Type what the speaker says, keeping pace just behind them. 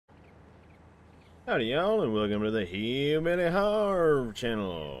Howdy y'all, and welcome to the Hillbilly Harv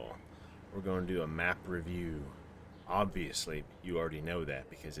channel. We're going to do a map review. Obviously, you already know that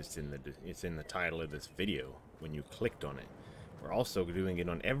because it's in the title of this video when you clicked on it. We're also doing it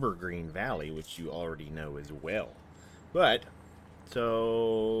on Evergreen Valley, which you already know as well. But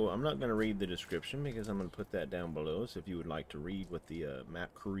so I'm not going to read the description because I'm going to put that down below. So if you would like to read what the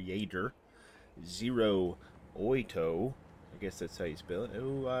map creator Zero Oito, I guess that's how you spell it.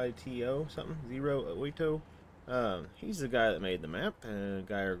 Oito something. Zero Oito. He's the guy that made the map,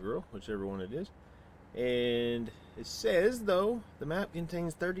 guy or girl, whichever one it is. And it says, though, the map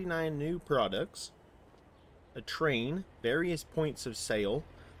contains 39 new products, a train, various points of sale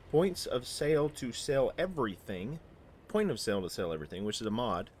to sell everything, point of sale to sell everything, which is a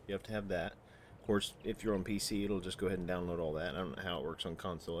mod. You have to have that. Of course, if you're on PC, it'll just go ahead and download all that. I don't know how it works on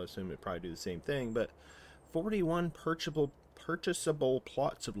console. I assume it'd probably do the same thing, but 41 purchasable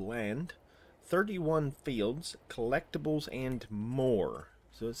plots of land, 31 fields, collectibles, and more.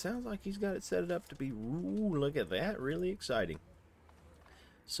 So it sounds like he's got it set up to be, ooh, look at that, really exciting.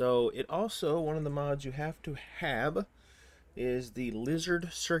 So it also, one of the mods you have to have is the lizard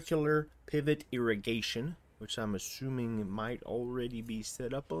circular pivot irrigation, which I'm assuming might already be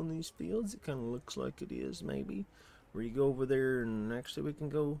set up on these fields. It kind of looks like it is, maybe. Where you go over there and actually we can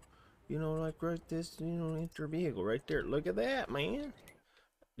go, you know, like right this, you know, enter vehicle right there. Look at that, man.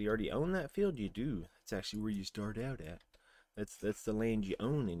 Do you already own that field? You do. That's actually where you start out at. That's the land you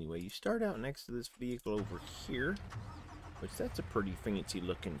own anyway. You start out next to this vehicle over here, which that's a pretty fancy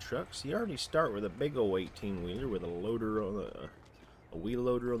looking truck. So you already start with a big old 18-wheeler with a loader on a wheel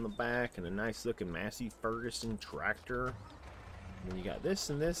loader on the back and a nice looking Massey Ferguson tractor. And then you got this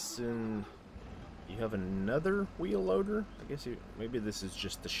and this, and you have another wheel loader. I guess maybe this is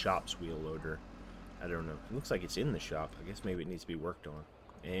just the shop's wheel loader. I don't know. It looks like it's in the shop. I guess maybe it needs to be worked on.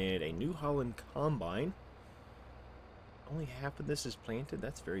 And a New Holland combine. Only half of this is planted?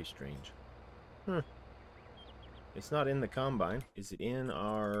 That's very strange. Huh. It's not in the combine. Is it in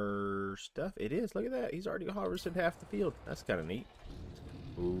our stuff? It is. Look at that. He's already harvested half the field. That's kind of neat.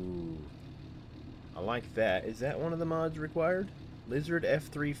 Ooh. I like that. Is that one of the mods required? Lizard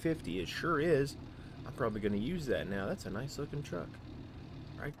F350. It sure is. I'm probably going to use that now. That's a nice looking truck.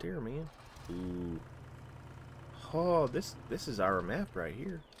 Right there, man. Ooh. Oh, this is our map right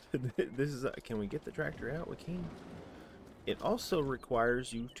here. This is can we get the tractor out? We can. It also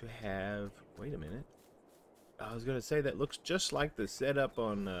requires you to have, wait a minute. I was gonna say that looks just like the setup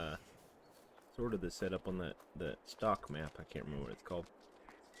on sort of the setup on that stock map. I can't remember what it's called.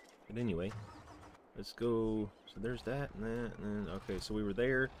 But anyway, let's go. So there's that and that, and then okay, so we were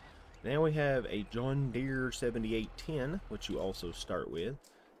there. Now we have a John Deere 7810, which you also start with,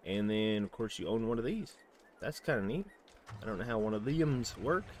 and then of course you own one of these. That's kind of neat. I don't know how one of them's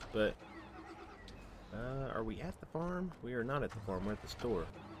work, but are we at the farm? We are not at the farm. We're at the store.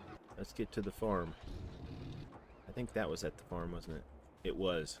 Let's get to the farm. I think that was at the farm, wasn't it? It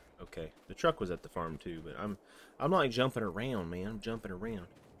was. Okay. The truck was at the farm too, but I'm like jumping around, man. I'm jumping around.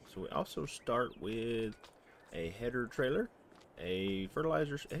 So we also start with a header trailer, a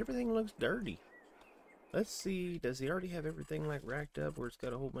fertilizer. Everything looks dirty. Let's see. Does he already have everything like racked up where it's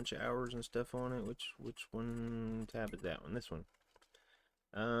got a whole bunch of hours and stuff on it? Which one tab is that one? This one.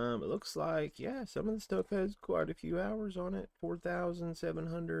 It looks like, yeah, some of the stuff has quite a few hours on it.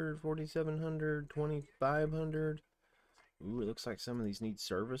 4,700, 4,700, 2,500. Ooh, it looks like some of these need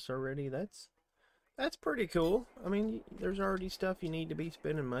service already. That's pretty cool. I mean, there's already stuff you need to be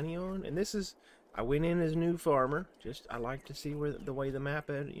spending money on. And this is, I went in as a new farmer. Just, I like to see where the way the map,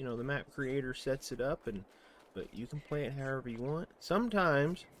 you know, the map creator sets it up. But you can play it however you want.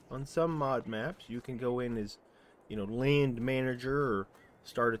 Sometimes, on some mod maps, you can go in as, you know, land manager or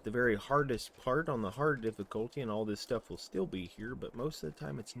start at the very hardest part on the hard difficulty and all this stuff will still be here, but most of the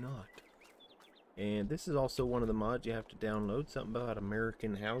time it's not. And this is also one of the mods you have to download, something about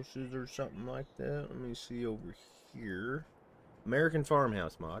American houses or something like that. Let me see over here. American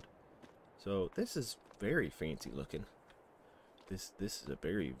farmhouse mod. So this is very fancy looking. This is a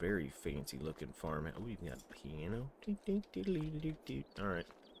very, very fancy looking farmhouse. Oh, you've got a piano. Alright.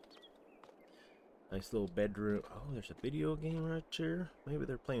 Nice little bedroom. Oh, there's a video game right there. Maybe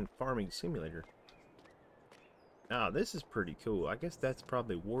they're playing Farming Simulator. Ah, this is pretty cool. I guess that's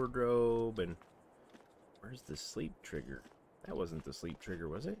probably wardrobe and... Where's the sleep trigger? That wasn't the sleep trigger,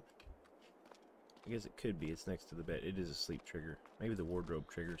 was it? I guess it could be. It's next to the bed. It is a sleep trigger. Maybe the wardrobe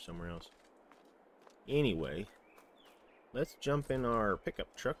trigger somewhere else. Anyway, let's jump in our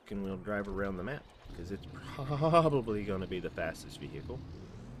pickup truck and we'll drive around the map. Because it's probably going to be the fastest vehicle.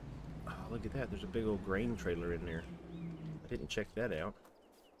 Oh, look at that. There's a big old grain trailer in there. I didn't check that out.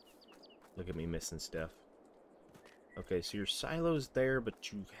 Look at me missing stuff. Okay, so your silo's there,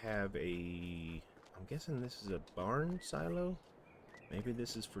 but you have a... I'm guessing this is a barn silo? Maybe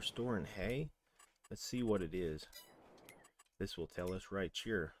this is for storing hay? Let's see what it is. This will tell us right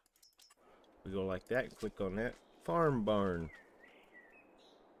here. We go like that, click on that. Farm barn.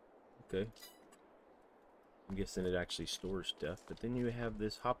 Okay. I'm guessing it actually stores stuff. But then you have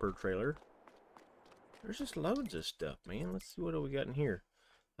this hopper trailer. There's just loads of stuff, man. Let's see what do we got in here.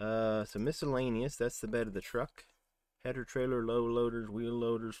 So miscellaneous, that's the bed of the truck. Header trailer, low loaders, wheel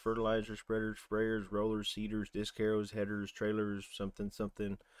loaders, fertilizer spreaders, sprayers, rollers, seeders, disc harrows, headers, trailers, something,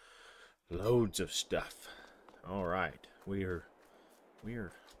 something. Loads of stuff. All right, we are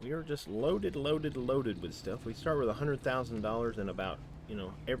just loaded with stuff. We start with $100,000 and about, you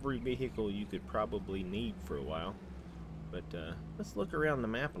know, every vehicle you could probably need for a while. But let's look around the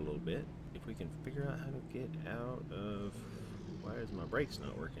map a little bit if we can figure out how to get out of. Why is my brakes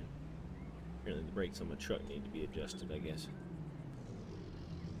not working? Apparently the brakes on my truck need to be adjusted, I guess.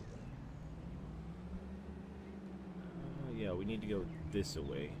 Yeah, we need to go this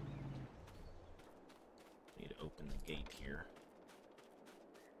way. Need to open the gate here.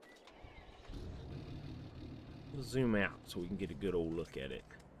 We'll zoom out so we can get a good old look at it.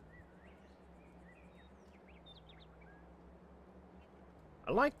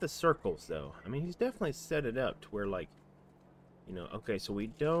 I like the circles though. I mean, he's definitely set it up to where, like, you know, okay, so we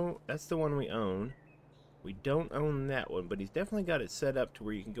don't, that's the one we own. We don't own that one, but he's definitely got it set up to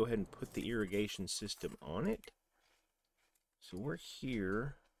where you can go ahead and put the irrigation system on it. So we're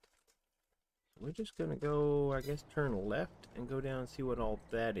here. We're just gonna go, I guess, turn left and go down and see what all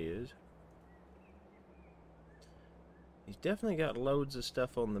that is. He's definitely got loads of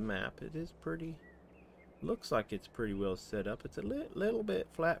stuff on the map. It is pretty, looks like it's pretty well set up. It's a little bit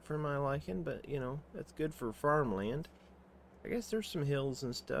flat for my liking, but, you know, that's good for farmland. I guess there's some hills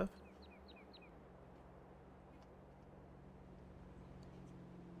and stuff.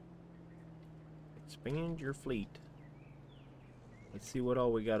 Expand your fleet. Let's see what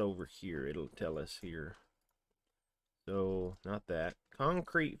all we got over here. It'll tell us here. So, not that.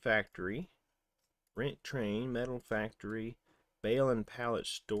 Concrete factory. Rent train. Metal factory. Bale and pallet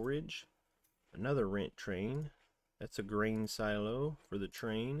storage. Another rent train. That's a grain silo for the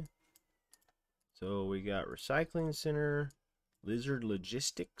train. So we got recycling center. Lizard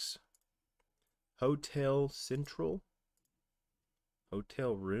Logistics, Hotel Central,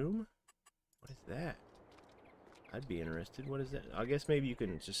 Hotel Room. What is that? I'd be interested. What is that? I guess maybe you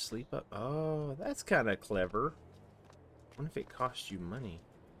can just sleep up. Oh, that's kind of clever. I wonder if it costs you money.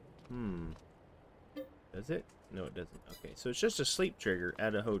 Does it? No, it doesn't. Okay, so it's just a sleep trigger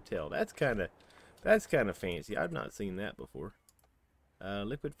at a hotel. That's kind of fancy. I've not seen that before.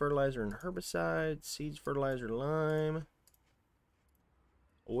 Liquid fertilizer and herbicides, seeds, fertilizer, lime.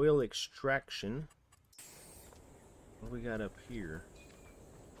 Oil extraction. What do we got up here?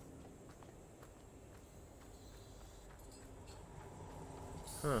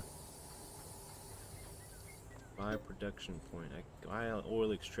 Huh. Buy production point. I buy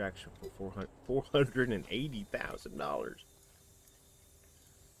oil extraction for $480,000.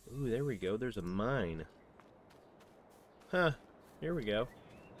 Ooh, there we go. There's a mine. Huh. Here we go.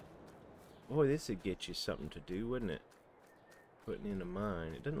 Boy, this would get you something to do, wouldn't it? Putting in a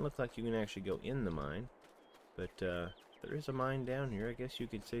mine. It doesn't look like you can actually go in the mine, but there is a mine down here. I guess you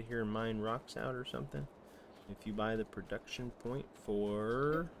could sit here and mine rocks out or something. If you buy the production point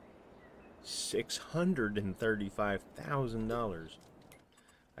for $635,000.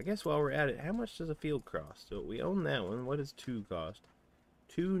 I guess while we're at it, how much does a field cost? So we own that one. What does 2 cost?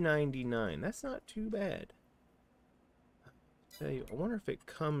 $299. That's not too bad. I'll tell you, I wonder if it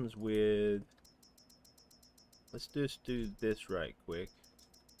comes with. Let's just do this right quick.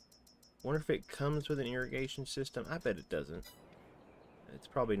 Wonder if it comes with an irrigation system. I bet it doesn't. It's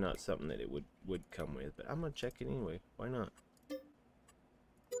probably not something that it would come with, but I'm gonna check it anyway. Why not?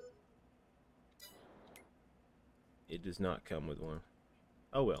 It does not come with one.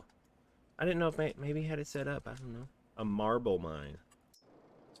 Oh well. I didn't know if maybe had it set up. I don't know. A marble mine.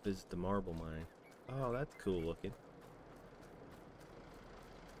 Let's visit the marble mine. Oh, that's cool looking.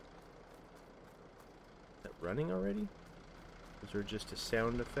 Is that running already? Is there just a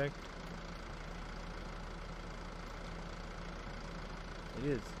sound effect?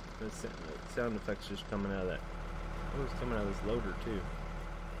 It is. The sound effect's just coming out of that. Oh, it's coming out of this loader too.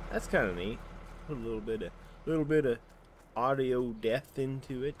 That's kind of neat. Put a little bit of audio depth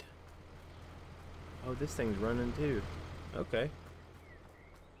into it. Oh, this thing's running too. Okay.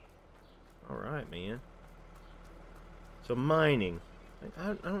 All right, man. So mining.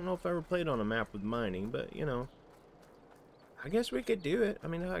 I don't know if I ever played on a map with mining, but you know, I guess we could do it. I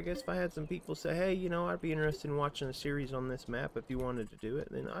mean, I guess if I had some people say, hey, you know, I'd be interested in watching a series on this map if you wanted to do it,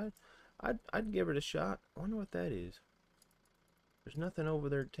 then I'd give it a shot. I wonder what that is. There's nothing over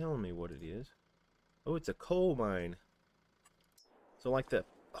there telling me what it is. Oh, it's a coal mine. So like the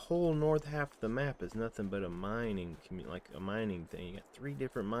whole north half of the map is nothing but a mining like a mining thing. You got 3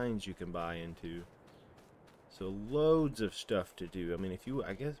 different mines you can buy into. So loads of stuff to do. I mean,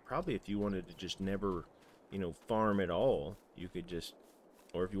 I guess probably if you wanted to just never, you know, farm at all, you could just,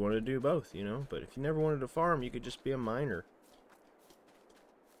 or if you wanted to do both, you know, but if you never wanted to farm, you could just be a miner.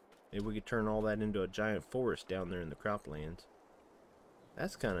 Maybe we could turn all that into a giant forest down there in the croplands.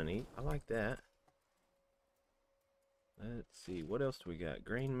 That's kind of neat. I like that. Let's see, what else do we got?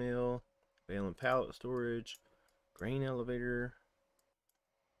 Grain mill, bale and pallet storage, grain elevator.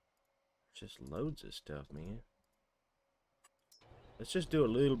 Just loads of stuff, man. Let's just do a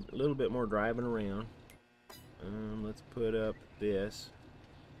little bit more driving around. Let's put up this.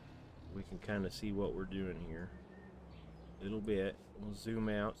 We can kind of see what we're doing here. A little bit. We'll zoom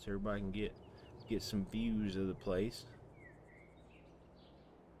out so everybody can get some views of the place.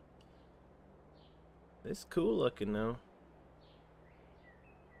 It's cool looking though.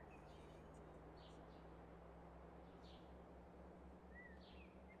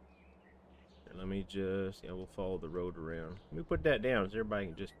 Let me just, yeah, we'll follow the road around. Let me put that down so everybody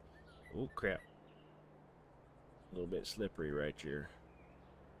can just, oh crap. A little bit slippery right here.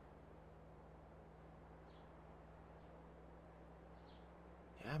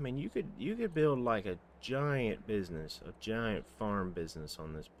 Yeah, I mean, you could build like a giant business, a giant farm business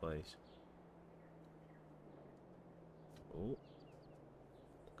on this place. Oh,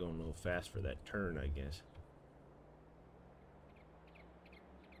 going a little fast for that turn, I guess.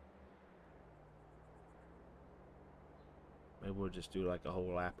 Maybe we'll just do like a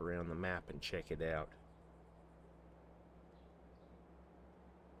whole lap around the map and check it out.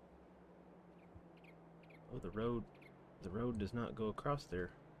 Oh, the road does not go across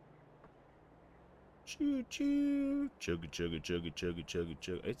there. Choo choo, chugga chugga chugga chugga chugga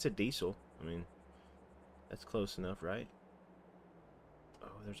chugga. It's a diesel. I mean, that's close enough, right?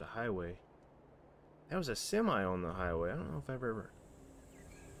 Oh, there's a highway. That was a semi on the highway. I don't know if I've ever.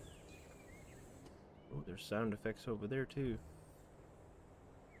 Oh, there's sound effects over there too.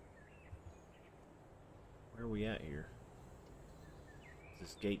 Where are we at here? Does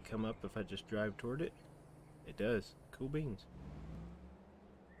this gate come up if I just drive toward it? It does. Cool beans.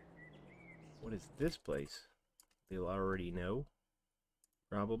 What is this place? They'll already know.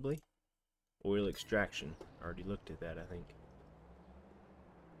 Probably. Oil extraction. Already looked at that, I think.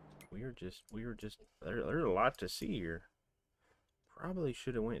 We were just, there's a lot to see here. Probably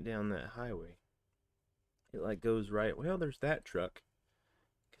should have went down that highway. It like goes right, well, there's that truck.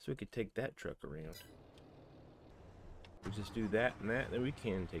 Guess we could take that truck around. We just do that and that, then we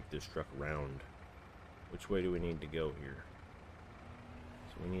can take this truck around. Which way do we need to go here?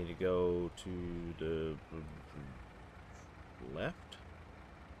 So we need to go to the left,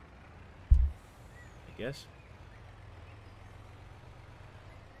 I guess.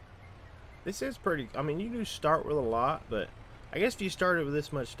 This is pretty, I mean, you do start with a lot, but I guess if you started with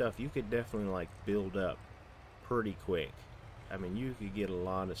this much stuff, you could definitely like build up pretty quick. I mean, you could get a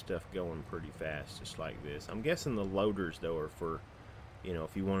lot of stuff going pretty fast, just like this. I'm guessing the loaders, though, are for, you know,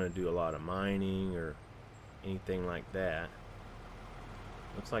 if you want to do a lot of mining or anything like that.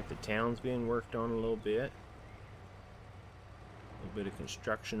 Looks like the town's being worked on a little bit. A little bit of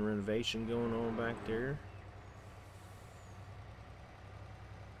construction renovation going on back there.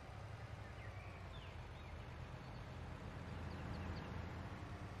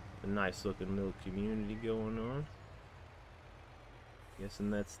 A nice looking little community going on. Guessing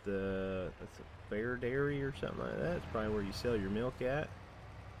that's a fair dairy or something like that. It's probably where you sell your milk at.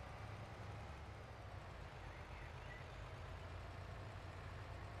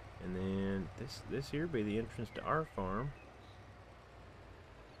 And then this here be the entrance to our farm.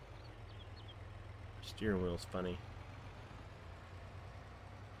 Steering wheel's funny.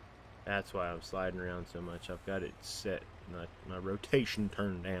 That's why I'm sliding around so much. I've got it set, my rotation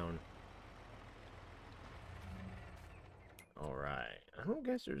turned down. Alright. I don't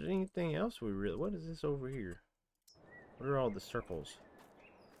guess there's anything else we really... What is this over here? What are all the circles?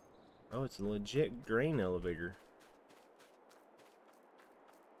 Oh, it's a legit grain elevator.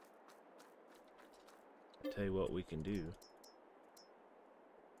 I'll tell you what we can do.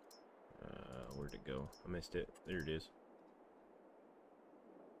 Where'd it go? I missed it. There it is.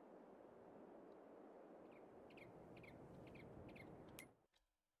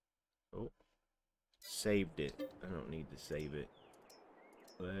 Oh. Saved it. I don't need to save it.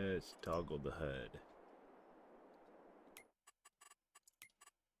 Let's toggle the HUD.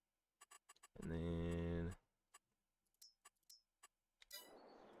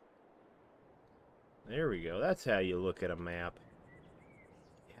 There we go. That's how you look at a map.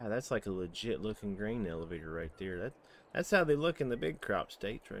 Yeah, that's like a legit looking grain elevator right there. That's how they look in the big crop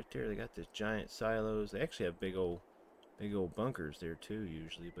states right there. They got this giant silos. They actually have big old bunkers there too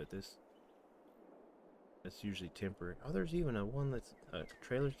usually, but that's usually temporary. Oh, there's even a one that's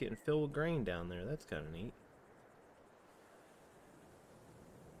trailer's getting filled with grain down there. That's kind of neat.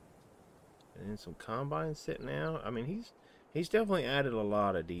 And then some combines sitting out. I mean, he's definitely added a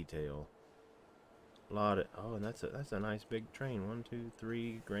lot of detail. A lot of, oh, and that's a nice big train. 1, 2,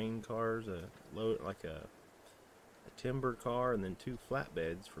 3 grain cars, a load like a timber car, and then 2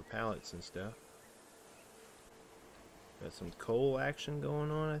 flatbeds for pallets and stuff. Got some coal action going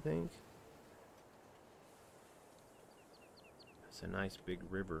on, I think. That's a nice big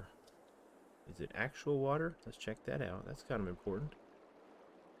river. Is it actual water? Let's check that out. That's kind of important.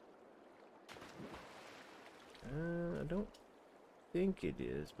 I don't think it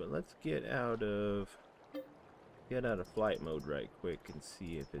is, but let's get out of flight mode right quick and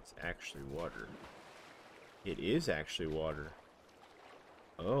see if it's actually water. It is actually water.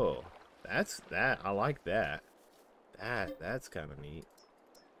 Oh, I like that. That's kind of neat.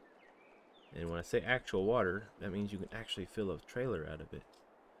 And when I say actual water, that means you can actually fill a trailer out of it.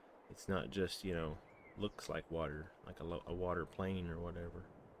 It's not just, you know, looks like water, like a water plane or whatever.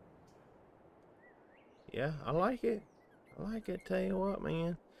 Yeah, I like it. I like it. Tell you what,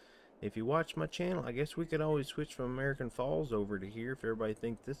 man. If you watch my channel, I guess we could always switch from American Falls over to here if everybody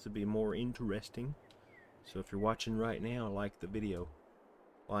thinks this would be more interesting. So if you're watching right now, like the video.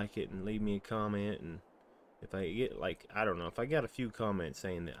 Like it and leave me a comment, and if I get, like, I don't know, if I got a few comments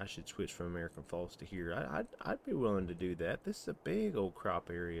saying that I should switch from American Falls to here, I'd be willing to do that. This is a big old crop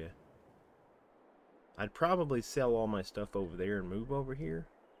area. I'd probably sell all my stuff over there and move over here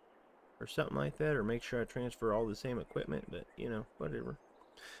or something like that, or make sure I transfer all the same equipment, but you know, whatever.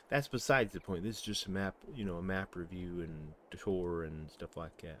 That's besides the point. This is just a map, you know, a map review and tour and stuff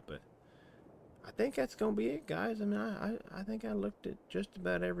like that. But I think that's gonna be it, guys. I mean, I think I looked at just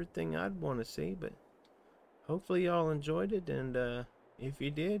about everything I'd want to see, but hopefully y'all enjoyed it, and if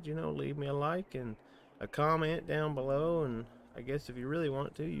you did, you know, leave me a like and a comment down below, and I guess if you really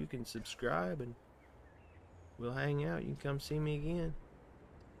want to, you can subscribe and we'll hang out. You can come see me again.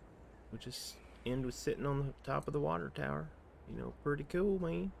 We'll just end with sitting on the top of the water tower. You know, pretty cool,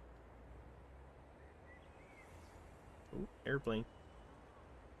 man. Ooh, airplane.